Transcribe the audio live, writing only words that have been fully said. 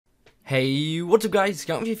Hey, what's up guys,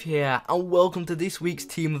 SIF here, and welcome to this week's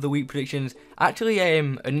Team of the Week predictions. Actually,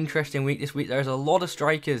 an interesting week this week. There's a lot of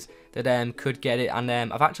strikers that could get it, and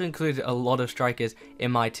I've actually included a lot of strikers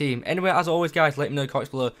in my team. Anyway, as always guys, let me know in the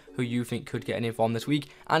comments below who you think could get an inform this week,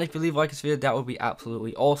 and if you leave like this video, that would be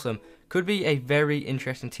absolutely awesome. Could be a very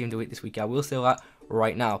interesting Team of the Week this week, I will say that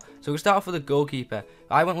right now. So we'll start off with the goalkeeper.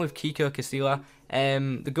 I went with Kiko Casilla.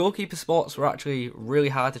 The goalkeeper spots were actually really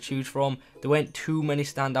hard to choose from. There weren't too many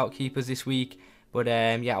standout keepers this week, but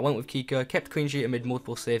yeah, I went with Kiko. Kept clean sheet and made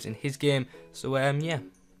multiple saves in his game. So yeah,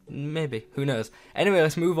 maybe, who knows. Anyway,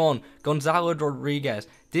 let's move on. Gonzalo Rodriguez.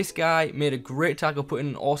 This guy made a great tackle, put in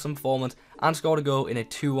an awesome performance, and scored a goal in a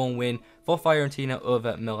 2-1 win for Fiorentina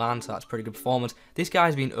over Milan, so that's a pretty good performance. This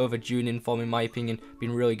guy's been overdue in form, in my opinion,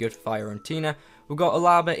 been really good for Fiorentina. We've got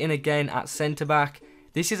Alaba in again at centre-back.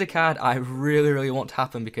 This is a card I really want to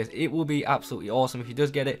happen because it will be absolutely awesome if he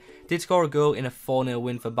does get it. Did score a goal in a 4-0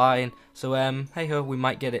 win for Bayern, so hey ho, we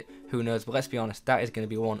might get it, who knows, but let's be honest, that is going to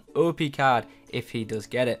be one OP card if he does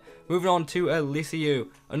get it. Moving on to Aliciu,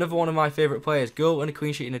 another one of my favourite players, goal and a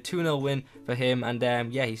clean sheet in a 2-0 win for him, and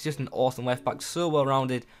yeah, he's just an awesome left back, so well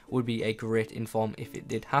rounded, would be a great inform if it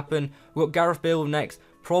did happen. We've got Gareth Bale next,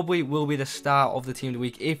 probably will be the star of the Team of the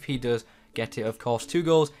Week if he does get it, of course. 2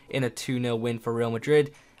 goals in a 2-0 win for Real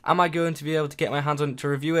Madrid. Am I going to be able to get my hands on it to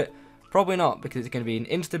review it? Probably not, because it's going to be an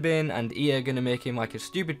insta-bin, and EA are going to make him like a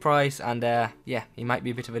stupid price, and yeah, he might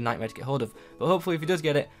be a bit of a nightmare to get hold of. But hopefully if he does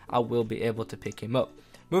get it, I will be able to pick him up.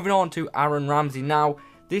 Moving on to Aaron Ramsey now.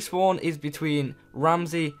 This one is between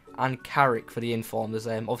Ramsey and Carrick for the inform. There's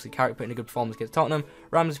obviously Carrick putting a good performance against Tottenham,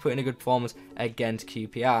 Ramsey putting a good performance against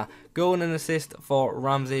QPR. Goal and an assist for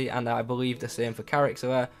Ramsey, and I believe the same for Carrick,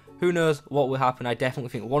 so who knows what will happen. I definitely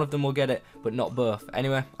think one of them will get it, but not both.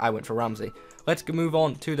 Anyway, I went for Ramsey. Let's move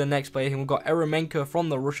on to the next player. We've got Eremenko from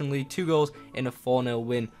the Russian league. 2 goals in a 4-0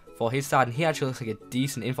 win for his side, and he actually looks like a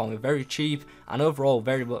decent inform. Very cheap, and overall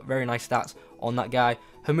very nice stats on that guy.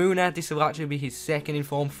 Herrmann, this will actually be his second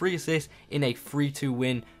inform. 3 assists in a 3-2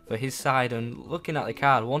 win for his side, and looking at the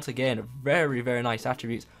card, once again, very nice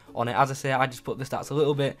attributes on it. As I say, I just put the stats a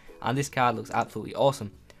little bit, and this card looks absolutely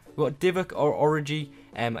awesome. We've got Divock or Origi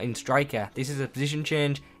in striker. This is a position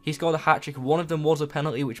change. He scored a hat-trick. One of them was a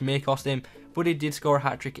penalty, which may cost him, but he did score a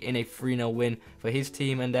hat-trick in a 3-0 win for his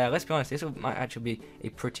team. And let's be honest, this might actually be a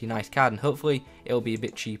pretty nice card, and hopefully it'll be a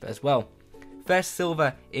bit cheap as well. First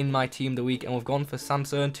silver in my Team of the Week, and we've gone for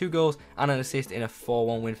Sansone. 2 goals and an assist in a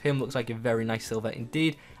 4-1 win for him. Looks like a very nice silver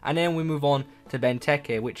indeed. And then we move on to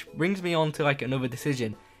Benteke, which brings me on to like another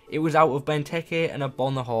decision. It was out of Benteke and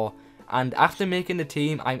Agbonlahor. And after making the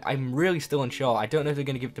team, I'm really still unsure. I don't know if they're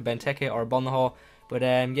going to give it to Benteke or Agbonlahor, but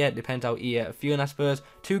yeah, it depends how EA are feeling, I suppose.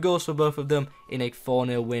 2 goals for both of them in a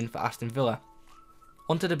 4-0 win for Aston Villa.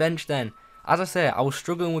 Onto the bench then. As I say, I was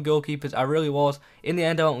struggling with goalkeepers, I really was. In the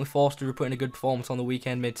end, I went with Forster, who put in a good performance on the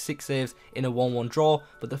weekend, made 6 saves in a 1-1 draw,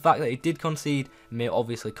 but the fact that he did concede may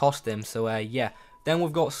obviously cost him, so yeah. Then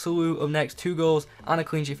we've got Sulu up next, 2 goals and a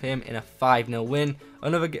clean sheet for him in a 5-0 win.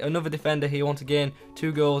 Another defender here once again,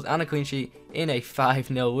 2 goals and a clean sheet in a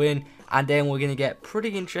 5-0 win. And then we're going to get pretty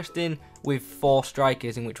interesting with 4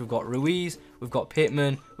 strikers, in which we've got Ruiz, we've got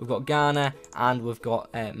Pitman, we've got Garner, and we've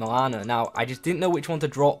got Melano. Now, I just didn't know which one to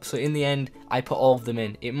drop, so in the end, I put all of them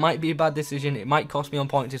in. It might be a bad decision, it might cost me on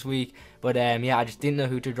points this week, but yeah, I just didn't know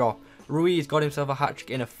who to drop. Ruiz got himself a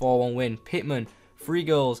hat-trick in a 4-1 win. Pitman, 3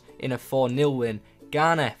 goals in a 4-0 win.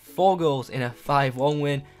 Garner, 4 goals in a 5-1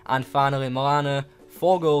 win. And finally, Melano,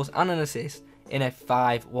 4 goals and an assist in a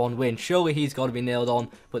 5-1 win. Surely he's got to be nailed on.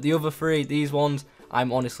 But the other 3, these ones,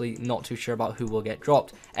 I'm honestly not too sure about who will get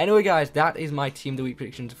dropped. Anyway, guys, that is my Team of the Week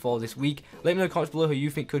predictions for this week. Let me know in the comments below who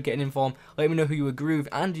you think could get an inform. Let me know who you agree with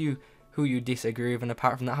and who you disagree with. And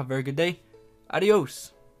apart from that, have a very good day.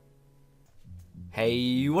 Adios.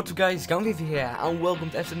 Hey, what's up guys, SIF here, and welcome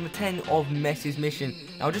to episode number 10 of Messi's Mission.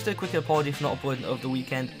 Now, just a quick apology for not uploading over the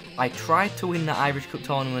weekend. I tried to win the Irish Cup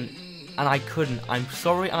tournament, and I couldn't. I'm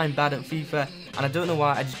sorry, I'm bad at FIFA, and I don't know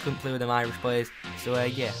why, I just couldn't play with them Irish players. So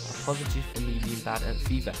yeah, apologies for me being bad at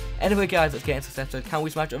FIFA. Anyway guys, let's get into this episode. Can we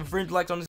smash over 300 likes on this?